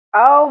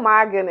Oh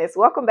my goodness.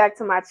 Welcome back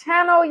to my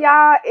channel,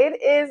 y'all.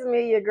 It is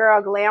me, your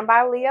girl Glam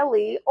by Leah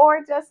Lee,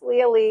 or just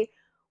Leah Lee,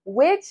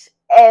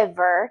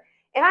 whichever.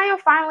 And I am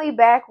finally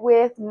back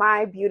with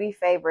my beauty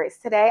favorites.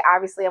 Today,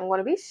 obviously, I'm going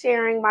to be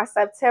sharing my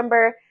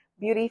September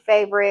beauty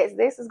favorites.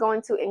 This is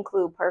going to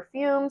include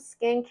perfumes,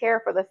 skincare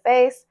for the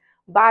face,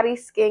 body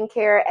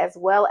skincare, as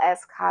well as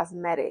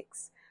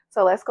cosmetics.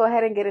 So let's go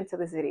ahead and get into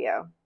this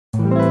video.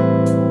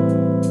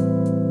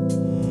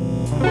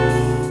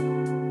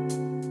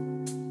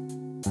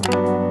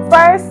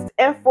 First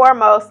and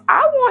foremost,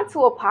 I want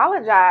to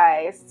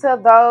apologize to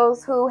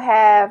those who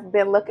have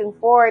been looking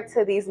forward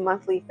to these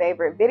monthly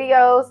favorite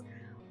videos.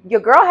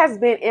 Your girl has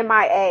been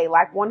MIA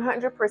like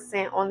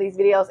 100% on these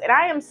videos, and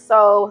I am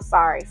so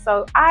sorry.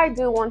 So I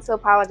do want to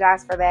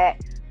apologize for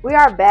that. We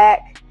are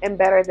back and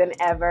better than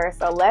ever.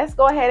 So let's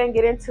go ahead and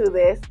get into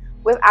this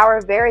with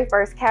our very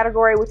first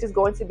category, which is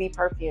going to be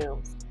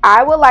perfumes.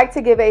 I would like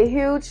to give a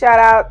huge shout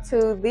out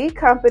to the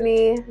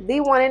company, the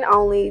one and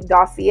only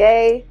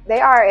Dossier. They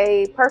are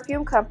a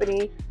perfume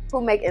company who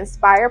make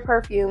inspired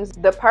perfumes.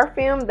 The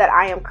perfume that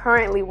I am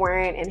currently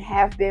wearing and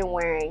have been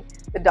wearing,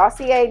 the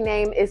Dossier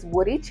name is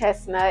Woody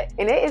Chestnut,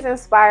 and it is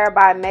inspired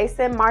by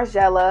Maison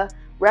Margiela,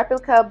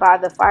 replica by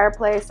the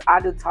Fireplace Eau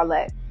de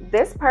Toilette.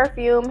 This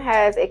perfume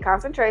has a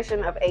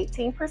concentration of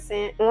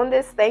 18%. On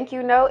this thank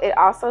you note, it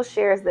also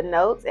shares the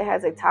notes. It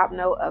has a top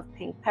note of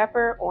pink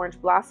pepper,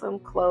 orange blossom,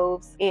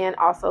 cloves, and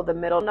also the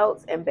middle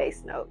notes and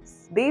base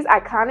notes. These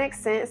iconic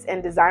scents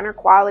and designer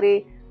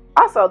quality.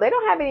 Also, they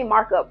don't have any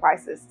markup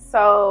prices.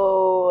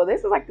 So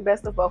this is like the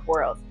best of both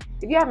worlds.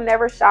 If you have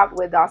never shopped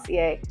with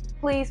Dossier,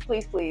 please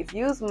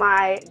use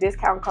my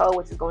discount code,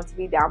 which is going to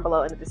be down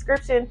below in the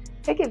description.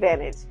 Take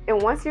advantage.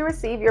 And once you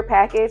receive your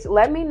package,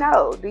 let me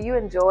know, do you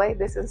enjoy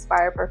this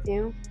inspired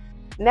perfume?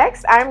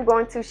 Next, I'm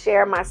going to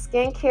share my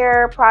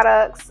skincare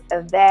products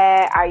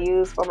that I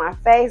use for my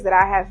face that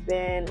I have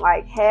been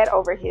like head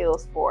over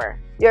heels for.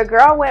 Your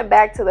girl went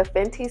back to the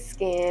Fenty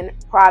Skin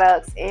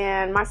products,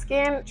 and my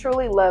skin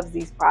truly loves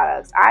these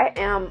products. I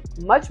am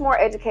much more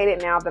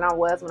educated now than I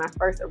was when I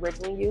first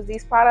originally used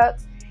these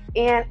products.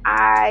 And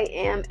I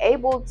am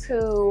able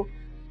to,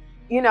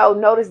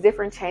 notice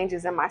different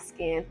changes in my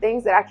skin,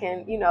 things that I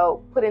can,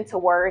 put into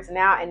words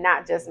now and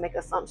not just make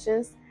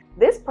assumptions.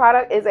 This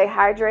product is a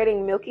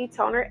hydrating milky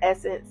toner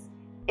essence,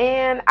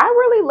 and I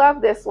really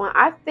love this one.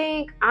 I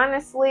think,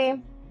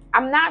 honestly,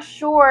 I'm not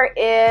sure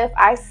if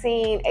I've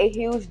seen a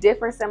huge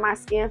difference in my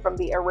skin from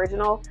the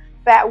original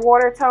Fat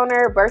Water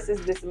Toner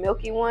versus this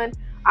milky one.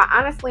 I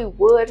honestly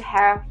would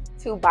have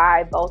to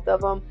buy both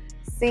of them.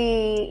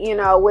 See,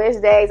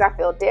 which days I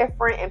feel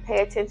different, and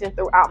pay attention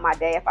throughout my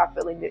day if I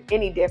feel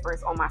any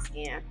difference on my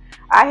skin.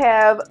 I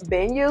have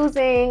been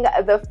using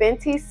the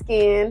Fenty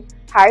Skin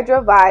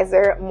Hydra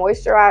Visor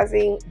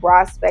Moisturizing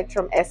Broad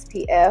Spectrum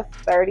SPF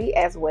 30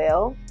 as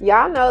well.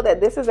 Y'all know that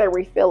this is a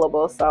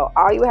refillable, so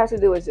all you have to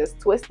do is just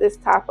twist this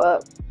top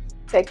up,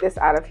 take this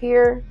out of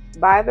here,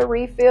 buy the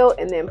refill,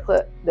 and then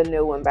put the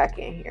new one back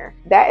in here.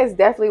 That is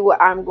definitely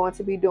what I'm going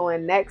to be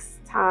doing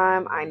next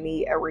time I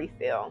need a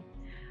refill.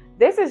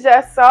 This is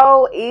just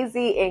so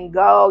easy and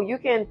go. You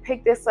can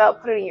pick this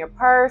up, put it in your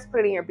purse, put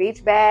it in your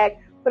beach bag,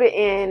 put it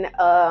in,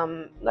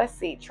 let's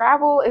see,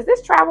 travel. Is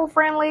this travel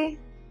friendly?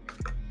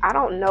 I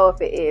don't know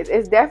if it is.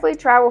 It's definitely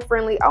travel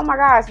friendly. Oh my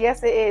gosh,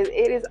 yes it is.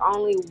 It is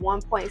only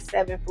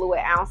 1.7 fluid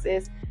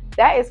ounces.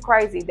 That is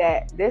crazy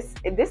that this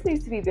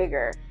needs to be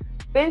bigger.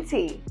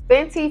 Fenty.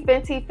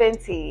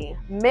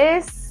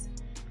 Miss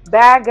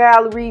Bad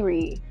Gal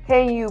Riri,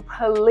 can you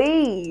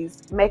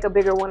please make a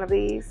bigger one of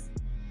these,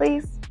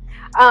 please?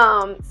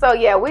 So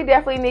yeah, we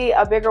definitely need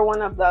a bigger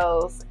one of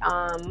those.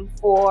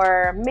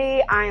 For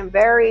me, I am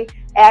very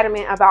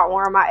adamant about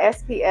wearing my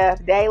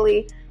SPF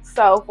daily.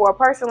 So for a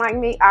person like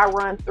me, I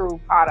run through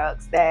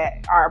products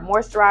that are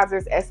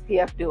moisturizers,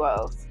 SPF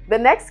duos. The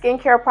next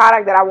skincare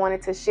product that I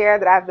wanted to share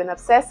that I've been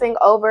obsessing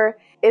over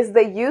is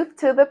the Youth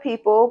to the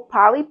People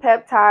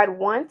Polypeptide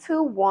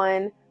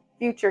 121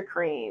 Future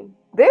Cream.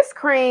 This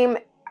cream,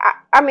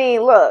 I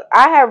mean, look,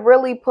 I have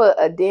really put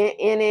a dent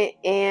in it,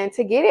 and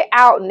to get it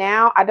out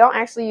now, I don't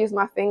actually use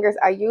my fingers.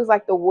 I use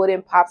like the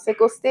wooden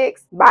popsicle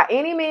sticks. By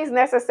any means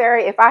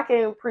necessary, if I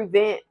can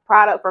prevent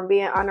product from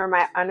being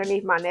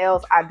underneath my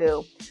nails, I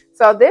do.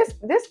 So this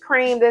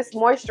cream, this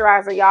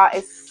moisturizer, y'all,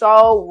 is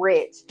so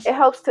rich. It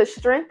helps to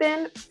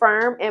strengthen,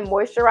 firm, and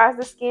moisturize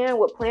the skin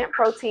with plant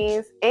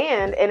proteins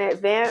and an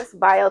advanced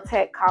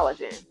biotech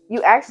collagen.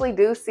 You actually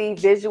do see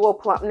visual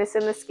plumpness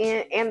in the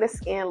skin, and the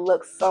skin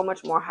looks so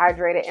much more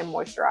hydrated and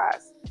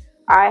moisturized.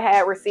 I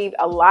had received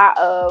a lot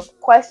of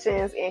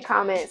questions and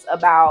comments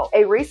about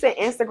a recent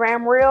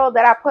Instagram reel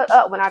that I put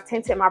up when I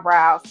tinted my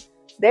brows.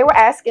 They were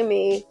asking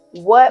me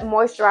what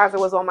moisturizer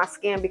was on my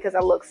skin because I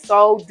look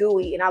so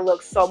dewy and I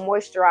look so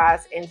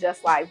moisturized and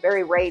just like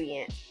very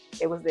radiant.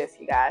 It was this,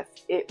 you guys.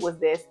 It was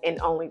this and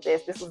only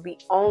this. This was the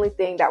only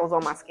thing that was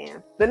on my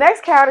skin. The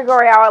next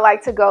category I would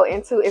like to go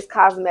into is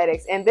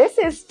cosmetics. And this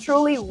is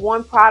truly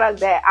one product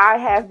that I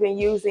have been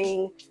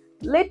using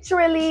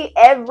literally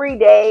every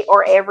day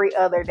or every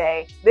other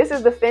day. This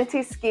is the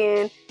Fenty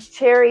Skin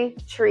Cherry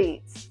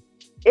Treats.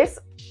 it's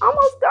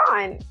almost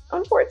gone,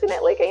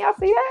 unfortunately. Can y'all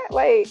see that?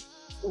 Like,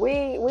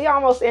 we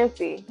almost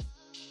empty.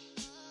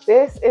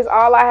 This is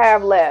all I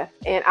have left,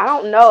 and I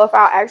don't know if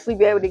I'll actually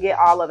be able to get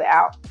all of it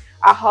out.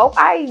 I hope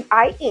I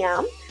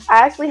am. I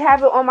actually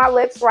have it on my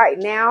lips right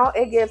now.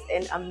 It gives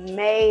an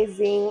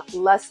amazing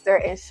luster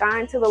and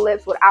shine to the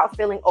lips without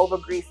feeling over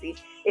greasy.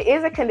 It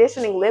is a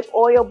conditioning lip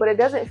oil, but it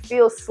doesn't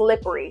feel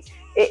slippery.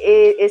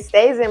 It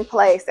stays in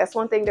place. That's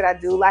one thing that I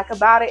do like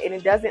about it, and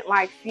it doesn't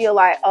like feel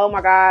like, oh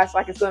my gosh,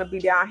 like it's going to be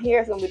down here,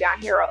 it's going to be down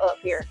here or up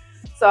here.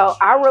 So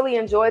I really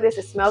enjoy this.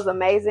 It smells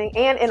amazing.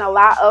 And in a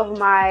lot of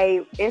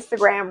my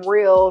Instagram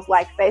reels,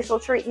 like facial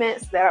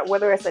treatments, that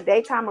whether it's a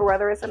daytime or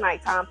whether it's a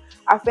nighttime,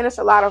 I finish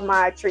a lot of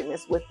my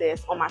treatments with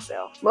this on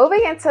myself.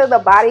 Moving into the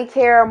body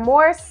care,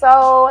 more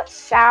so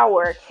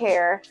shower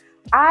care.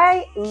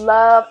 I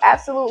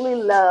absolutely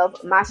love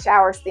my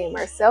shower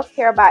steamers.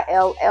 Self-Care by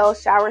LL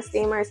shower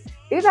steamers.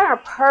 These are a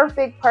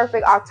perfect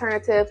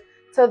alternative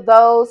to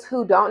those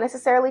who don't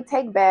necessarily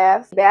take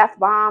baths. Bath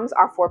bombs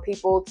are for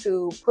people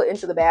to put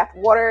into the bath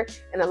water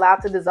and allow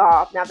to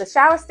dissolve. Now the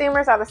shower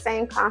steamers are the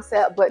same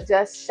concept, but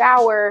just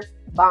shower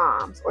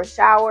bombs or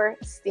shower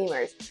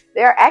steamers.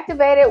 They're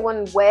activated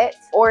when wet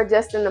or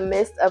just in the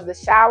midst of the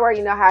shower.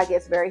 You know how it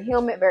gets very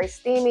humid, very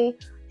steamy,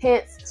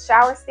 hence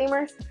shower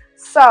steamers.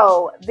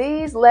 So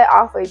these let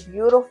off a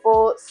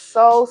beautiful,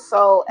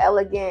 so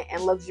elegant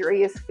and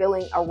luxurious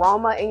feeling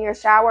aroma in your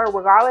shower.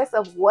 Regardless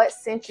of what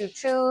scent you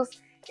choose,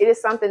 it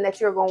is something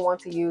that you're going to want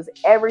to use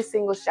every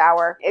single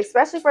shower,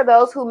 especially for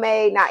those who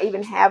may not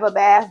even have a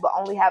bath but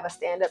only have a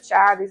stand-up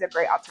shower. These are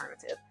great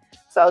alternatives.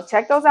 So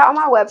check those out on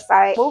my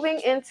website.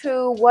 Moving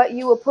into what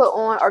you will put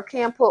on or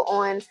can put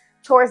on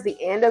towards the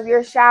end of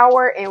your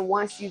shower and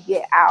once you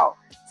get out.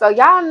 So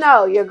y'all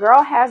know your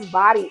girl has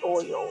body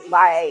oil,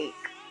 like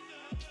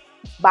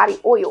body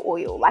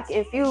oil, like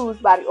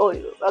infused body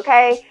oils,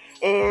 okay?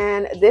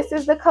 And this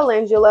is the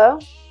calendula.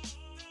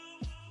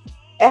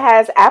 It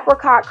has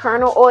apricot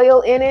kernel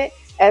oil in it,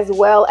 as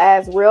well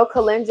as real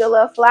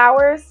calendula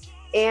flowers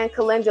and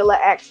calendula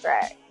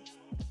extract.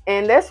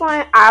 And this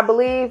one, I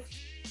believe,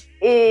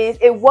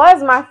 it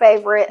was my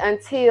favorite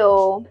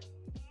until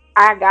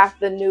I got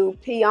the new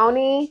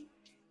peony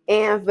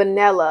and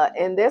vanilla.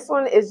 And this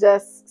one is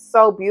just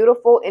so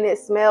beautiful and it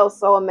smells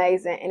so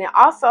amazing. And it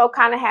also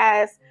kind of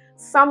has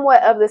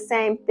somewhat of the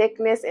same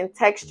thickness and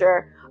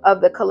texture of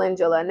the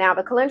calendula. Now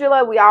the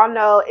calendula, we all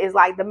know, is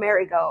like the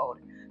marigold.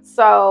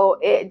 So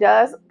it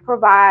does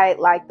provide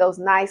like those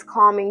nice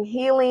calming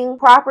healing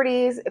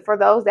properties for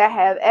those that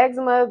have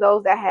eczema,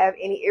 those that have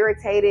any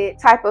irritated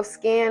type of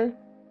skin.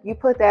 You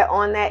put that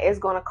on, that is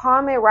going to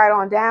calm it right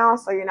on down,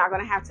 so you're not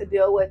going to have to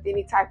deal with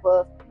any type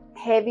of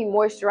heavy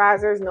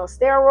moisturizers, no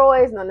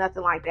steroids, no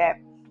nothing like that.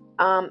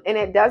 And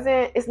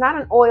it's not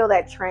an oil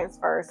that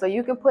transfers, so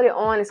you can put it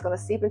on, it's going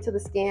to seep into the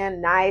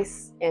skin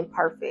nice and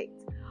perfect.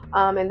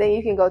 And then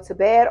you can go to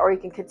bed or you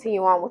can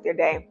continue on with your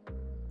day.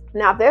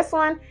 Now this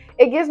one,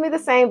 it gives me the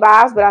same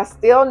vibes, but I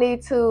still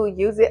need to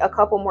use it a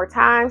couple more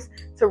times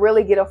to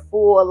really get a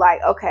full, like,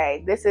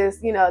 okay, this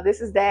is, you know, this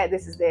is that,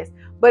 this is this.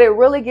 But it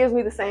really gives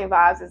me the same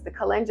vibes as the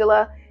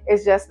calendula.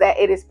 It's just that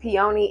it is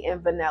peony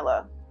and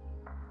vanilla.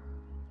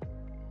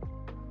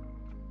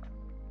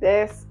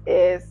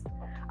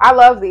 I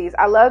love these.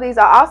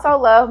 I also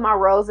love my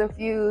rose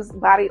infused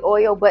body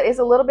oil, but it's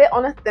a little bit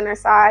on the thinner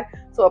side.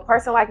 So a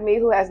person like me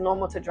who has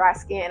normal to dry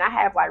skin, I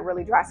have like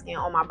really dry skin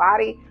on my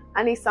body.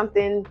 I need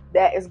something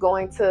that is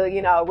going to,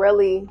 you know,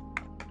 really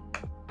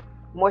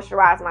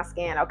moisturize my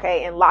skin,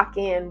 okay, and lock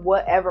in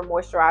whatever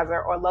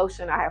moisturizer or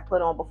lotion I have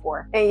put on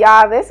before. And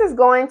y'all, this is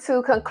going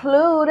to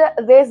conclude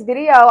this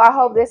video. I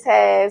hope this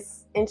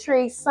has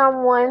intrigued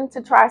someone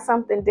to try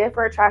something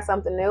different, try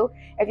something new.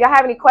 If y'all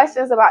have any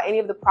questions about any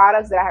of the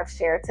products that I have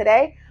shared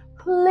today,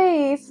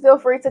 please feel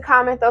free to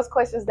comment those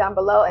questions down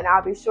below, and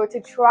I'll be sure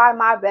to try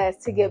my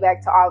best to get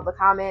back to all of the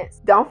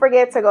comments. Don't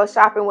forget to go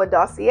shopping with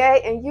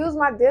Dossier and use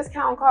my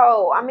discount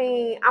code. I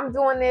mean, I'm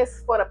doing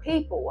this for the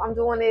people. I'm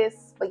doing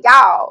this for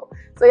y'all.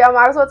 So y'all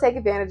might as well take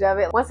advantage of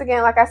it. Once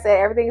again, like I said,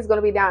 everything is going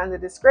to be down in the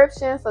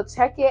description. So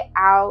check it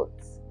out,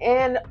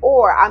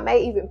 or I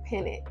may even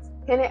pin it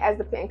as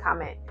the pinned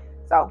comment.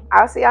 So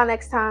I'll see y'all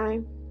next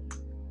time.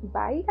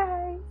 Bye,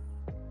 guys.